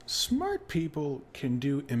Smart people can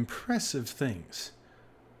do impressive things.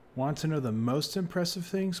 Want to know the most impressive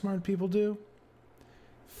thing smart people do?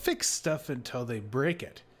 Fix stuff until they break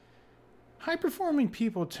it. High-performing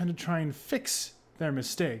people tend to try and fix their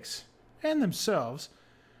mistakes and themselves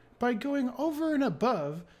by going over and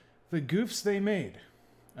above the goofs they made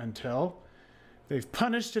until they've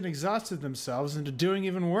punished and exhausted themselves into doing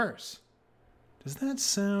even worse. Does that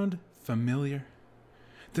sound familiar?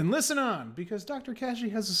 Then listen on, because Dr. Kashey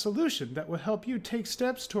has a solution that will help you take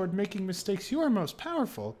steps toward making mistakes your most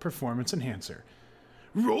powerful performance enhancer.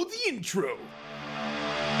 Roll the intro!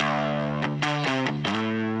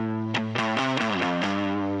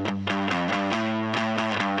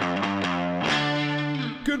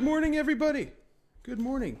 Good morning, everybody. Good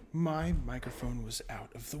morning. My microphone was out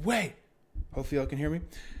of the way. Hopefully y'all can hear me.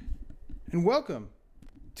 And welcome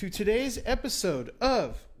to today's episode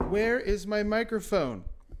of Where is My Microphone?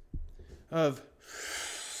 Of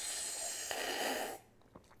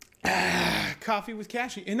Coffee with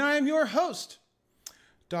Kashey. And I am your host,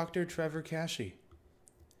 Dr. Trevor Kashey.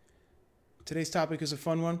 Today's topic is a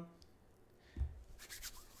fun one.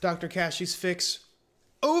 Dr. Kashey's fix,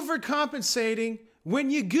 overcompensating when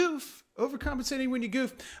you goof. Overcompensating when you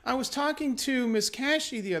goof. I was talking to Miss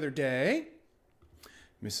Kashey the other day,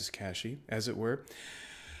 Mrs. Kashey, as it were,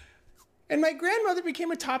 and my grandmother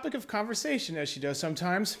became a topic of conversation, as she does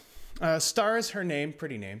sometimes. Star is her name,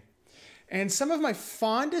 pretty name. And some of my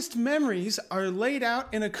fondest memories are laid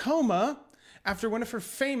out in a coma after one of her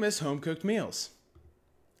famous home-cooked meals.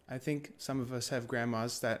 I think some of us have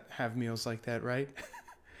grandmas that have meals like that, right?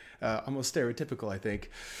 Almost stereotypical, I think.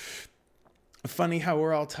 Funny how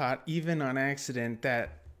we're all taught, even on accident,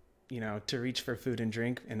 that, to reach for food and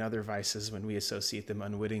drink and other vices when we associate them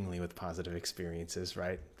unwittingly with positive experiences,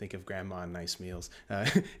 right? Think of grandma and nice meals.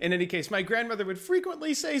 In any case, my grandmother would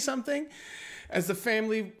frequently say something as the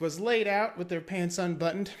family was laid out with their pants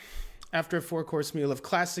unbuttoned after a 4-course meal of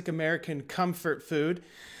classic American comfort food.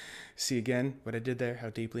 See again what I did there, how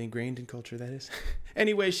deeply ingrained in culture that is.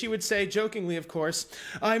 Anyway, she would say, jokingly of course,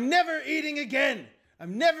 "I'm never eating again.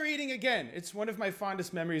 I'm never eating again." It's one of my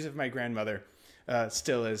fondest memories of my grandmother.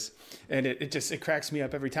 Still is. And it cracks me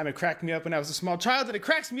up every time. It cracked me up when I was a small child, and it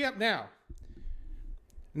cracks me up now.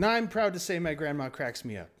 Now I'm proud to say my grandma cracks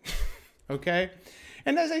me up. Okay?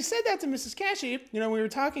 And as I said that to Mrs. Kashey, we were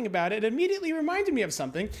talking about it, it immediately reminded me of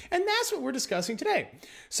something, and that's what we're discussing today.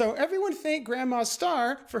 So everyone thank Grandma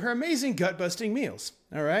Star for her amazing gut-busting meals.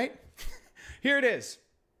 All right? Here it is.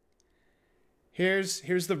 Here's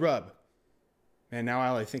the rub. And now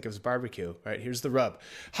all I think of is barbecue. Right, here's the rub.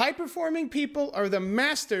 High-performing people are the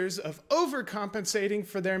masters of overcompensating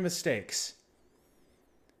for their mistakes.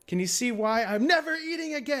 Can you see why I'm never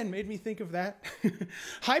eating again made me think of that?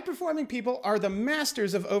 High-performing people are the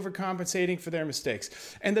masters of overcompensating for their mistakes.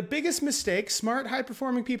 And the biggest mistake smart,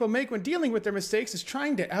 high-performing people make when dealing with their mistakes is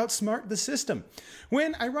trying to outsmart the system.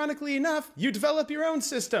 When, ironically enough, you develop your own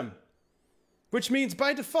system. Which means,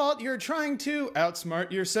 by default, you're trying to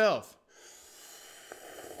outsmart yourself.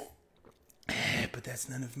 But that's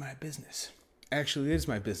none of my business. Actually, it is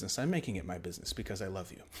my business. I'm making it my business because I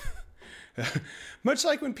love you. Much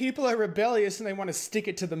like when people are rebellious and they want to stick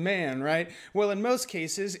it to the man, right? Well, in most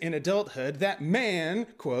cases, in adulthood, that man,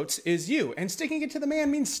 quotes, is you. And sticking it to the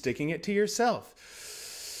man means sticking it to yourself.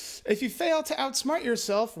 If you fail to outsmart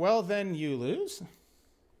yourself, well, then you lose.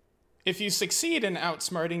 If you succeed in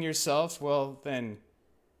outsmarting yourself, well, then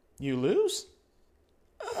you lose.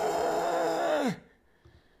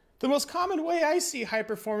 The most common way I see high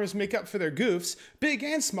performers make up for their goofs, big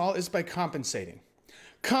and small, is by compensating.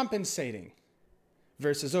 Compensating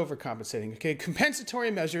versus overcompensating. Okay,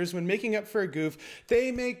 compensatory measures when making up for a goof,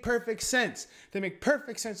 they make perfect sense. They make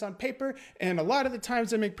perfect sense on paper, and a lot of the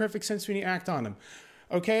times they make perfect sense when you act on them.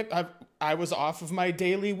 Okay, I was off of my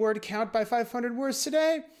daily word count by 500 words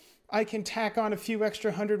today. I can tack on a few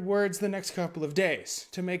extra 100 words the next couple of days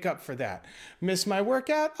to make up for that. Miss my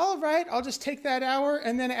workout? All right, I'll just take that hour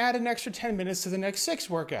and then add an extra 10 minutes to the next 6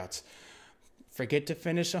 workouts. Forget to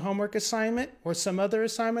finish a homework assignment or some other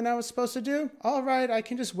assignment I was supposed to do? All right, I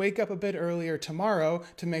can just wake up a bit earlier tomorrow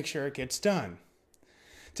to make sure it gets done.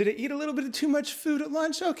 Did I eat a little bit of too much food at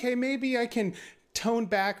lunch? Okay, maybe I can tone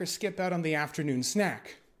back or skip out on the afternoon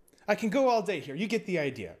snack. I can go all day here. You get the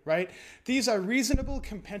idea, right? These are reasonable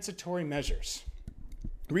compensatory measures.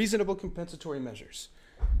 Reasonable compensatory measures.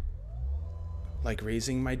 Like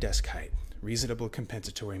raising my desk height. Reasonable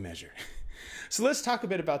compensatory measure. So let's talk a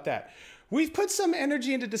bit about that. We've put some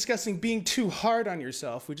energy into discussing being too hard on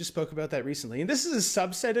yourself. We just spoke about that recently. And this is a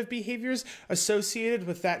subset of behaviors associated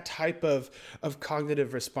with that type of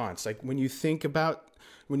cognitive response. Like when you think about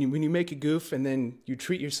when you make a goof and then you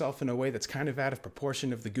treat yourself in a way that's kind of out of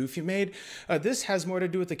proportion of the goof you made, this has more to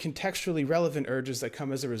do with the contextually relevant urges that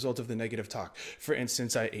come as a result of the negative talk. For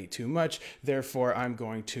instance, I ate too much, therefore I'm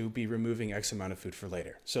going to be removing X amount of food for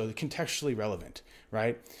later. So the contextually relevant,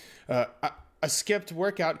 right? A skipped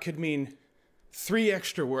workout could mean 3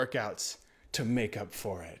 extra workouts to make up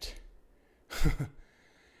for it.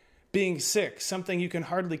 Being sick, something you can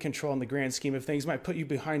hardly control in the grand scheme of things, might put you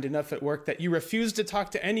behind enough at work that you refuse to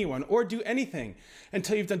talk to anyone or do anything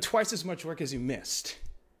until you've done twice as much work as you missed.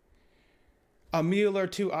 A meal or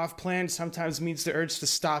two off plan sometimes means the urge to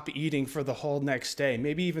stop eating for the whole next day,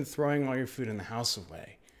 maybe even throwing all your food in the house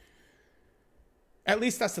away. At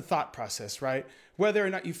least that's the thought process, right? Whether or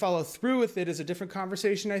not you follow through with it is a different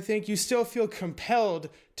conversation, I think. You still feel compelled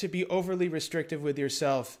to be overly restrictive with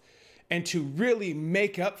yourself and to really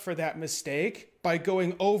make up for that mistake by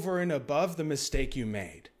going over and above the mistake you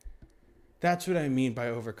made. That's what I mean by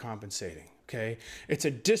overcompensating, okay? It's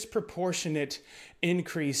a disproportionate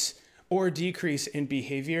increase or decrease in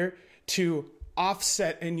behavior to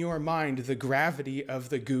offset in your mind the gravity of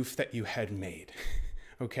the goof that you had made,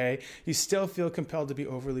 okay? You still feel compelled to be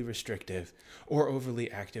overly restrictive or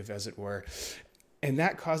overly active, as it were. And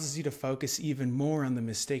that causes you to focus even more on the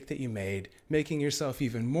mistake that you made, making yourself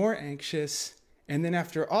even more anxious. And then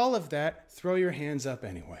after all of that, throw your hands up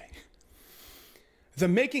anyway. The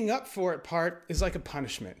making up for it part is like a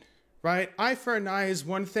punishment, right? Eye for an eye is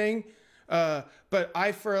one thing, but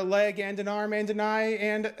eye for a leg and an arm and an eye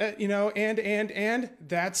and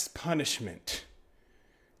that's punishment.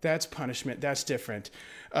 That's punishment. That's different.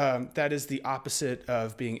 That is the opposite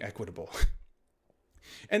of being equitable.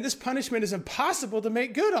 And this punishment is impossible to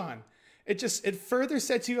make good on. It further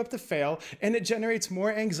sets you up to fail, and it generates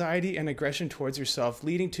more anxiety and aggression towards yourself,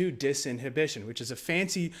 leading to disinhibition, which is a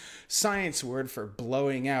fancy science word for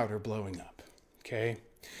blowing out or blowing up, okay?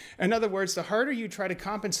 In other words, the harder you try to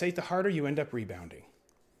compensate, the harder you end up rebounding.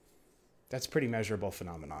 That's a pretty measurable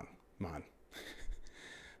phenomenon, man.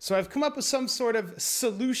 So I've come up with some sort of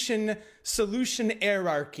solution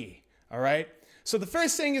hierarchy, all right? So the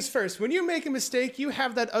first thing is first, when you make a mistake, you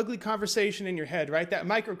have that ugly conversation in your head, right? That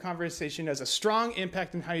micro conversation has a strong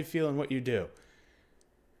impact on how you feel and what you do,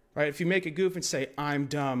 right? If you make a goof and say, I'm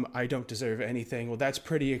dumb, I don't deserve anything, well, that's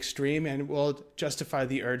pretty extreme and will justify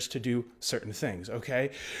the urge to do certain things, okay?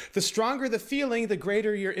 The stronger the feeling, the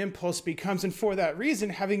greater your impulse becomes. And for that reason,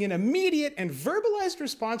 having an immediate and verbalized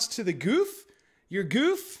response to the goof,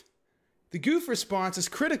 the goof response is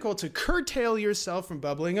critical to curtail yourself from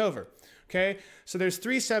bubbling over. Okay, so there's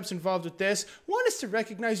 3 steps involved with this. One is to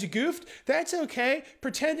recognize you goofed. That's okay.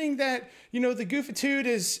 Pretending that, the goofitude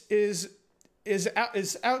is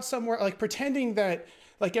out somewhere, like pretending that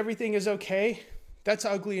like everything is okay. That's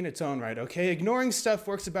ugly in its own right, okay? Ignoring stuff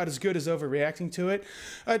works about as good as overreacting to it.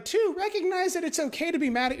 2, recognize that it's okay to be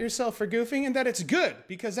mad at yourself for goofing and that it's good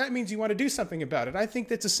because that means you want to do something about it. I think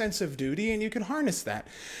that's a sense of duty and you can harness that.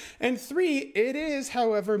 And 3, it is,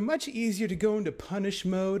 however, much easier to go into punish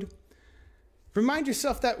mode. Remind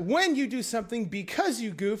yourself that when you do something because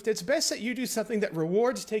you goofed, it's best that you do something that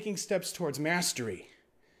rewards taking steps towards mastery.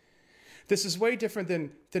 This is way different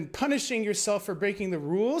than punishing yourself for breaking the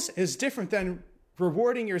rules is different than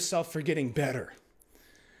rewarding yourself for getting better.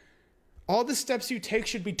 All the steps you take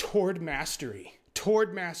should be toward mastery,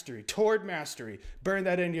 toward mastery, toward mastery. Burn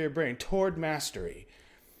that into your brain, toward mastery.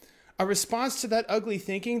 A response to that ugly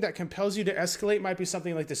thinking that compels you to escalate might be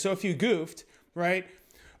something like this. So if you goofed, right?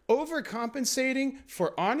 Overcompensating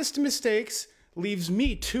for honest mistakes leaves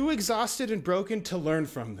me too exhausted and broken to learn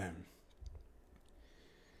from them.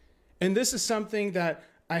 And this is something that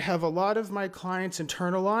I have a lot of my clients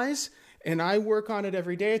internalize, and I work on it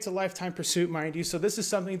every day. It's a lifetime pursuit, mind you. So this is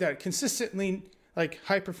something that consistently, like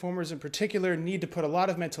high performers in particular, need to put a lot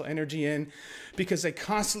of mental energy in because they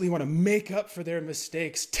constantly want to make up for their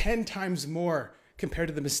mistakes 10 times more compared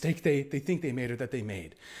to the mistake they think they made or that they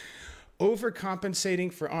made.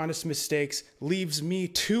 Overcompensating for honest mistakes leaves me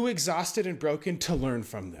too exhausted and broken to learn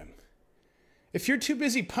from them. If you're too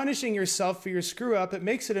busy punishing yourself for your screw up, it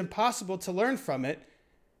makes it impossible to learn from it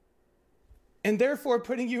and therefore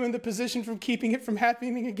putting you in the position from keeping it from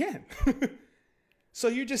happening again. So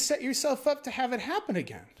you just set yourself up to have it happen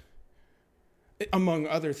again, among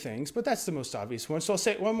other things, but that's the most obvious one. So I'll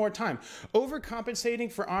say it one more time.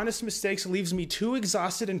 Overcompensating for honest mistakes leaves me too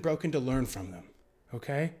exhausted and broken to learn from them,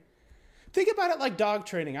 okay? Think about it like dog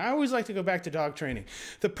training. I always like to go back to dog training.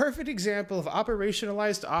 The perfect example of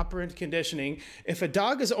operationalized operant conditioning. If a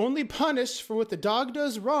dog is only punished for what the dog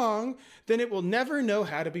does wrong, then it will never know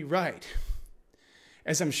how to be right.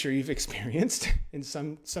 As I'm sure you've experienced in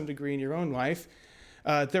some degree in your own life.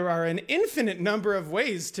 There are an infinite number of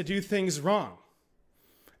ways to do things wrong.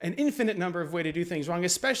 An infinite number of ways to do things wrong,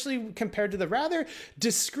 especially compared to the rather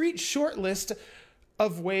discrete short list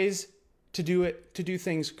of ways to do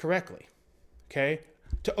things correctly. Okay?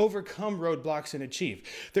 To overcome roadblocks and achieve.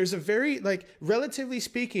 There's a very, relatively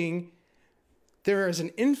speaking, there is an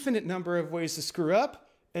infinite number of ways to screw up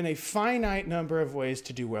and a finite number of ways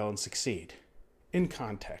to do well and succeed. In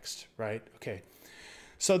context, right? Okay.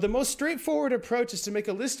 So the most straightforward approach is to make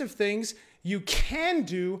a list of things you can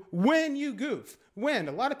do when you goof. When.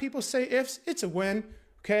 A lot of people say ifs, it's a when,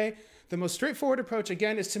 okay? The most straightforward approach,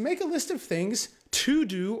 again, is to make a list of things to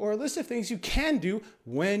do or a list of things you can do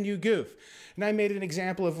when you goof. And I made an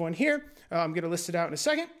example of one here. I'm going to list it out in a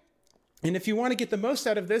second. And if you want to get the most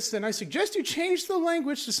out of this, then I suggest you change the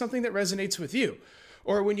language to something that resonates with you.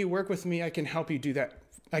 Or when you work with me, I can help you do that.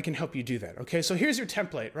 Okay? So here's your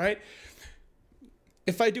template, right?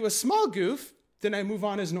 If I do a small goof, then I move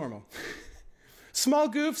on as normal. Small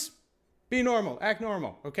goofs, be normal, act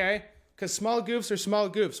normal, okay? Because small goofs are small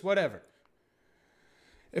goofs, whatever.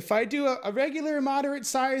 If I do a regular,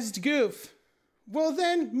 moderate-sized goof, well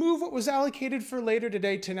then move what was allocated for later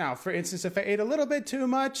today to now. For instance, if I ate a little bit too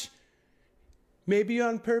much, maybe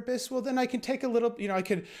on purpose, well then I can take a little,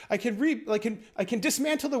 I can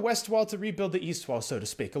dismantle the west wall to rebuild the east wall, so to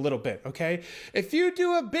speak, a little bit, okay? If you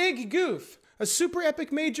do a big goof, a super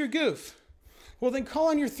epic major goof, well then call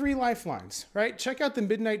on your 3 lifelines, right? Check out the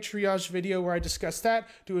Midnight Triage video where I discuss that.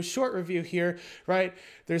 Do a short review here, right?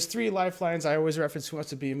 There's 3 lifelines. I always reference Who Wants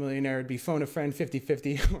to Be a Millionaire. It'd be phone a friend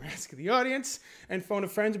 50-50 or ask the audience. And phone a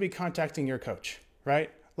friend would be contacting your coach, right?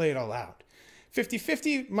 Lay it all out.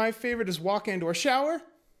 50-50, my favorite is walk and or shower,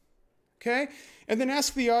 okay? And then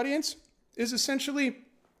ask the audience is essentially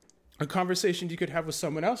a conversation you could have with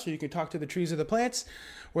someone else, or you can talk to the trees or the plants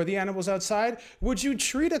or the animals outside. Would you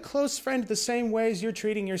treat a close friend the same way as you're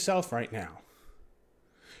treating yourself right now?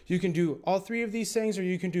 You can do all 3 of these things, or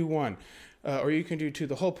you can do one, or you can do 2.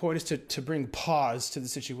 The whole point is to bring pause to the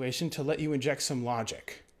situation, to let you inject some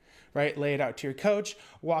logic, right? Lay it out to your coach,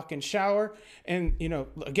 walk and shower. And,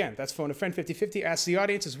 again, that's phone a friend 50-50. Ask the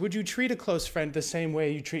audience is, would you treat a close friend the same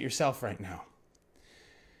way you treat yourself right now?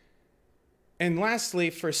 And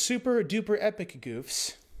lastly, for super duper epic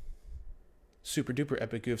goofs,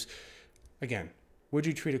 again, would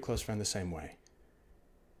you treat a close friend the same way?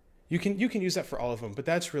 You can use that for all of them, but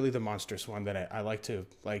that's really the monstrous one that I like to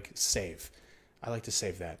save. I like to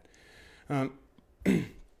save that. And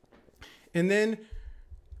then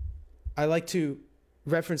I like to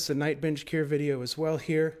reference the Night Binge Cure video as well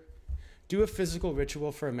here. Do a physical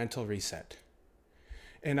ritual for a mental reset.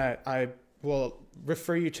 And I will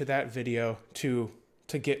refer you to that video to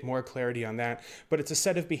get more clarity on that. But it's a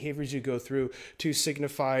set of behaviors you go through to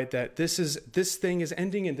signify that this thing is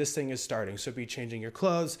ending and this thing is starting. So be changing your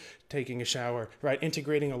clothes, taking a shower, right?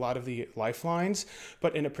 Integrating a lot of the lifelines,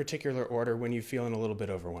 but in a particular order when you're feeling a little bit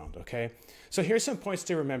overwhelmed, okay? So here's some points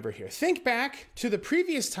to remember here. Think back to the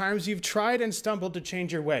previous times you've tried and stumbled to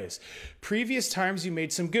change your ways. Previous times you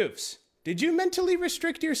made some goofs. Did you mentally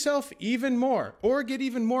restrict yourself even more or get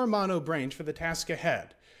even more mono-brained for the task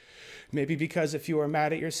ahead? Maybe because if you are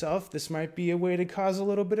mad at yourself, this might be a way to cause a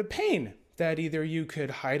little bit of pain that either you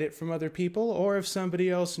could hide it from other people, or if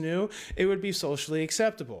somebody else knew, it would be socially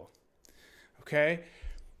acceptable. Okay?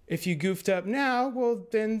 If you goofed up now, well,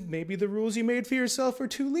 then maybe the rules you made for yourself are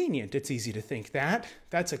too lenient. It's easy to think that.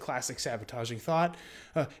 That's a classic sabotaging thought.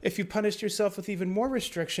 If you punished yourself with even more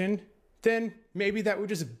restriction, then maybe that would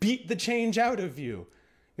just beat the change out of you.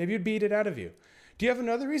 Maybe it'd beat it out of you. Do you have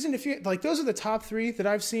another reason? If you those are the top 3 that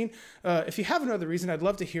I've seen. If you have another reason, I'd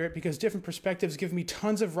love to hear it, because different perspectives give me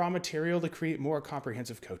tons of raw material to create more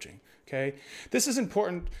comprehensive coaching. Okay, this is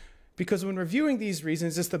important because when reviewing these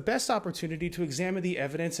reasons, it's the best opportunity to examine the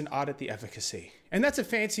evidence and audit the efficacy. And that's a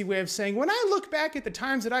fancy way of saying, when I look back at the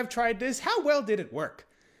times that I've tried this, how well did it work?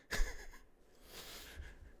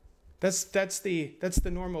 That's the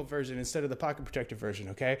normal version instead of the pocket protector version,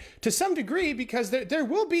 okay? To some degree, because there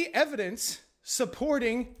will be evidence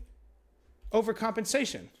supporting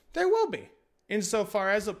overcompensation. There will be. Insofar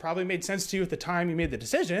as it probably made sense to you at the time you made the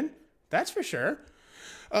decision. That's for sure.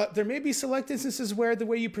 There may be select instances where the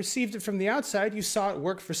way you perceived it from the outside, you saw it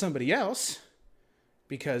work for somebody else,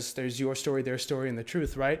 because there's your story, their story, and the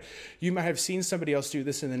truth, right? You might have seen somebody else do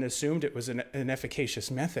this and then assumed it was an efficacious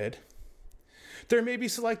method. There may be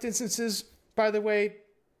select instances, by the way,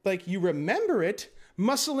 like you remember it,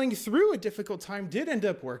 muscling through a difficult time did end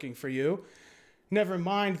up working for you. Never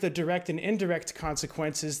mind the direct and indirect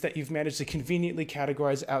consequences that you've managed to conveniently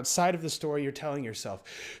categorize outside of the story you're telling yourself.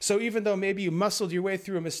 So even though maybe you muscled your way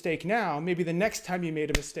through a mistake now, maybe the next time you made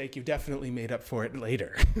a mistake, you definitely made up for it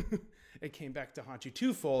later. It came back to haunt you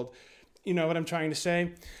twofold. You know what I'm trying to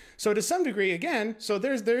say? So to some degree, again, so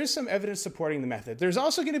there is some evidence supporting the method. There's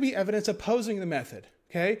also going to be evidence opposing the method,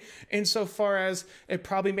 okay? Insofar as it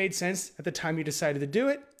probably made sense at the time you decided to do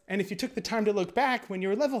it. And if you took the time to look back when you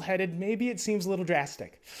were level-headed, maybe it seems a little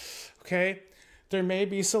drastic, okay? There may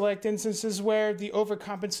be select instances where the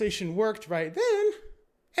overcompensation worked right then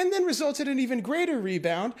and then resulted in even greater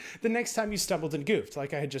rebound the next time you stumbled and goofed,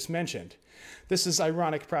 like I had just mentioned. This is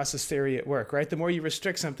ironic process theory at work, right? The more you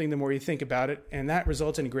restrict something, the more you think about it, and that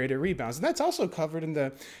results in greater rebounds. And that's also covered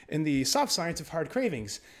in the soft science of hard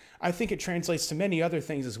cravings. I think it translates to many other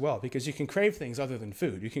things as well, because you can crave things other than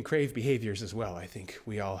food. You can crave behaviors as well. I think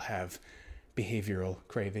we all have behavioral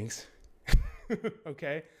cravings.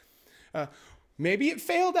 Okay? Maybe it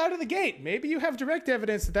failed out of the gate. Maybe you have direct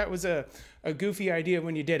evidence that was a goofy idea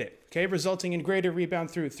when you did it, okay? Resulting in greater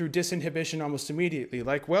rebound through disinhibition almost immediately.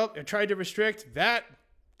 Like, well, I tried to restrict. That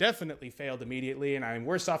definitely failed immediately, and I'm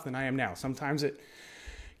worse off than I am now. Sometimes it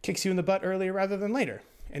kicks you in the butt earlier rather than later.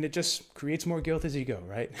 And it just creates more guilt as you go,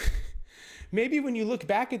 right? Maybe when you look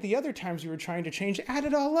back at the other times you were trying to change, add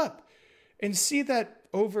it all up and see that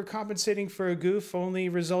overcompensating for a goof only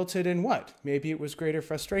resulted in what? Maybe it was greater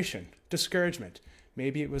frustration, discouragement.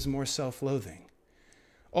 Maybe it was more self-loathing,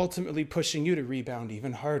 ultimately pushing you to rebound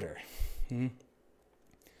even harder.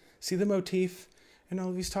 See the motif in all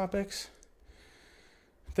of these topics?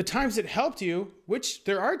 The times it helped you, which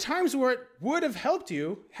there are times where it would have helped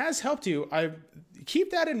you, has helped you. I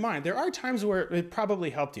keep that in mind. There are times where it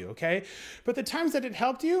probably helped you, okay? But the times that it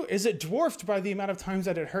helped you, is it dwarfed by the amount of times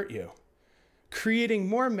that it hurt you, creating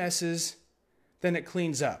more messes than it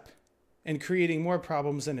cleans up and creating more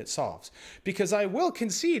problems than it solves. Because I will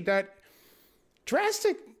concede that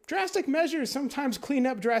drastic measures sometimes clean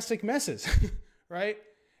up drastic messes, right?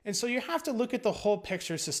 And so you have to look at the whole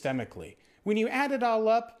picture systemically. When you add it all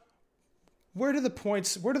up, where do the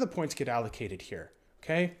points get allocated here?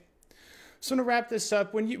 Okay? So to wrap this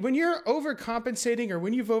up, when you're overcompensating or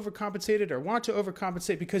when you've overcompensated or want to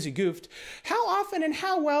overcompensate because you goofed, how often and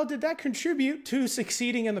how well did that contribute to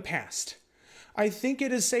succeeding in the past? I think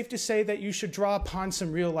it is safe to say that you should draw upon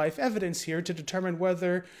some real life evidence here to determine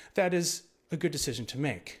whether that is a good decision to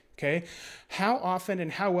make. Okay? How often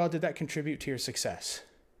and how well did that contribute to your success?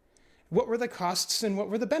 What were the costs and what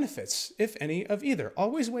were the benefits, if any, of either?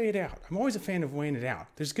 Always weigh it out. I'm always a fan of weighing it out.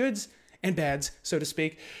 There's goods and bads, so to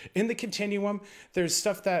speak. In the continuum, there's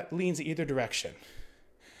stuff that leans either direction.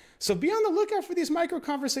 So be on the lookout for these micro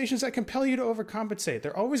conversations that compel you to overcompensate.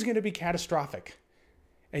 They're always going to be catastrophic.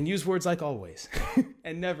 And use words like always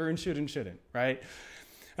and never and shouldn't, right?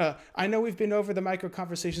 I know we've been over the micro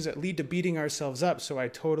conversations that lead to beating ourselves up, so I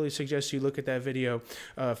totally suggest you look at that video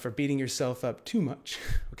for beating yourself up too much,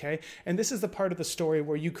 okay? And this is the part of the story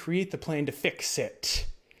where you create the plan to fix it.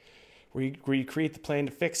 Where you create the plan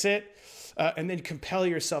to fix it, and then compel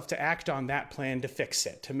yourself to act on that plan to fix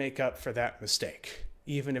it, to make up for that mistake,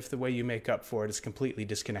 even if the way you make up for it is completely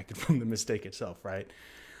disconnected from the mistake itself, right?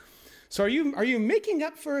 So are you making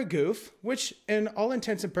up for a goof, which in all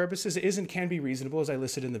intents and purposes is and can be reasonable, as I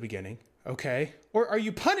listed in the beginning, okay? Or are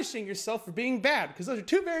you punishing yourself for being bad? Because those are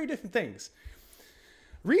two very different things.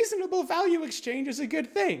 Reasonable value exchange is a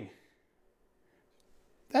good thing.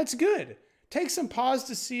 That's good. Take some pause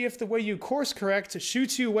to see if the way you course correct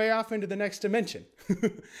shoots you way off into the next dimension,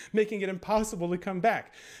 making it impossible to come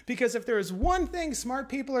back. Because if there is one thing smart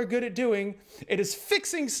people are good at doing, it is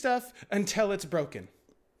fixing stuff until it's broken.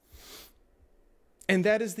 And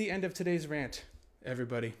that is the end of today's rant,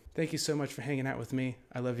 everybody. Thank you so much for hanging out with me.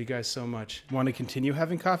 I love you guys so much. Want to continue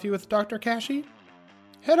having coffee with Dr. Kashey?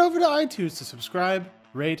 Head over to iTunes to subscribe,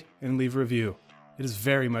 rate, and leave a review. It is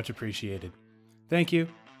very much appreciated. Thank you,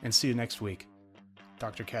 and see you next week.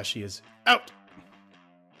 Dr. Kashey is out.